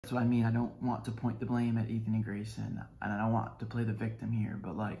that's what I mean. I don't want to point the blame at Ethan and Grayson, and I don't want to play the victim here,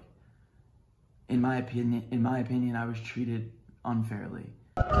 but like, in my opinion, I was treated unfairly.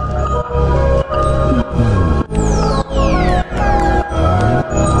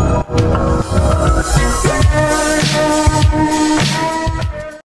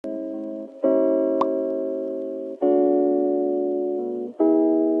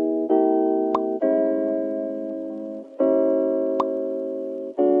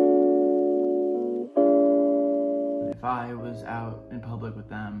 If I was out in public with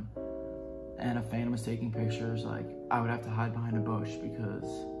them and a fan was taking pictures, like, I would have to hide behind a bush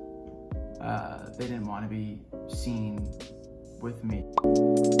because they didn't want to be seen with me.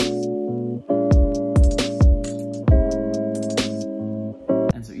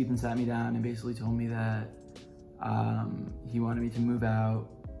 And so Ethan sat me down and basically told me that he wanted me to move out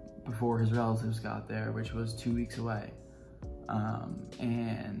before his relatives got there, which was 2 weeks away.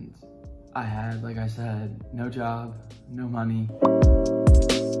 And I had, like I said, no job, no money.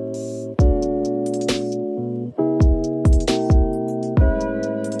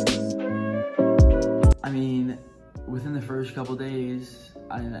 I mean, within the first couple days,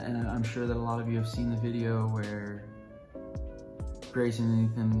 and I'm sure that a lot of you have seen the video where Grayson and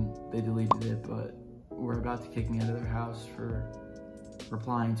Ethan, they deleted it, but were about to kick me out of their house for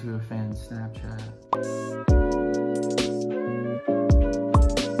replying to a fan's Snapchat.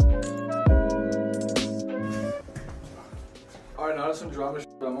 Alright, now there's some drama shit.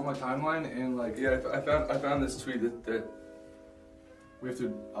 I'm on my timeline and like, yeah, I found this tweet that we have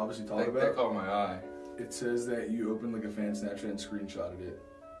to obviously talk about. That caught my eye. It says that you opened like a fan Snapchat and screenshotted it.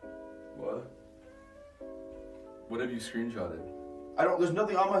 What? What have you screenshotted? There's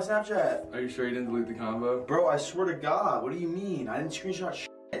nothing on my Snapchat. Are you sure you didn't delete the combo? Bro, I swear to God, what do you mean? I didn't screenshot shit.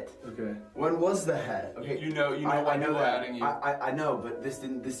 Okay. When was that? Okay. You know I know that. adding you. I know, but this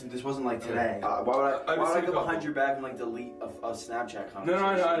wasn't like today. Why would I go behind your back and like delete a Snapchat comment? No,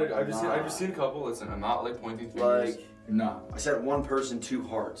 I've just seen a couple. Listen, I'm not like pointing fingers. Like, nah. I said one person, 2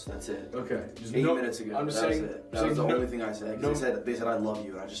 hearts. That's it. Okay. Just 8 minutes ago. I'm just that saying. Was it. That was the only thing I said. Because they said I love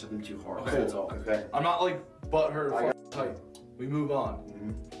you, and I just sent them 2 hearts. Okay. That's all. Okay. I'm not like butthurt or tight. We move on.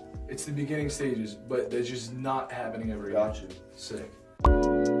 Mm-hmm. It's the beginning stages, but that's just not happening ever again. Got you. Sick.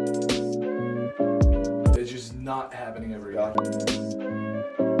 It's just not happening ever again. Got you.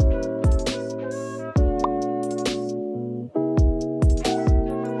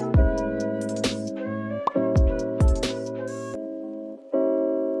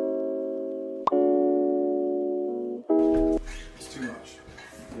 It's too much.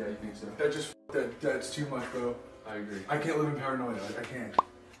 Yeah, you think so? That's too much, bro. I agree. I can't live in paranoia. Like, I can't.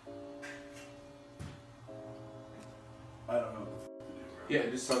 I don't know. Yeah,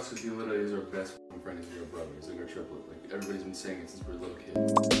 it just sucks because he literally is our best friend. He's your brother. He's like our triplet. Like everybody's been saying it since we were little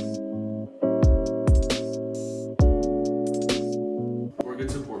kids.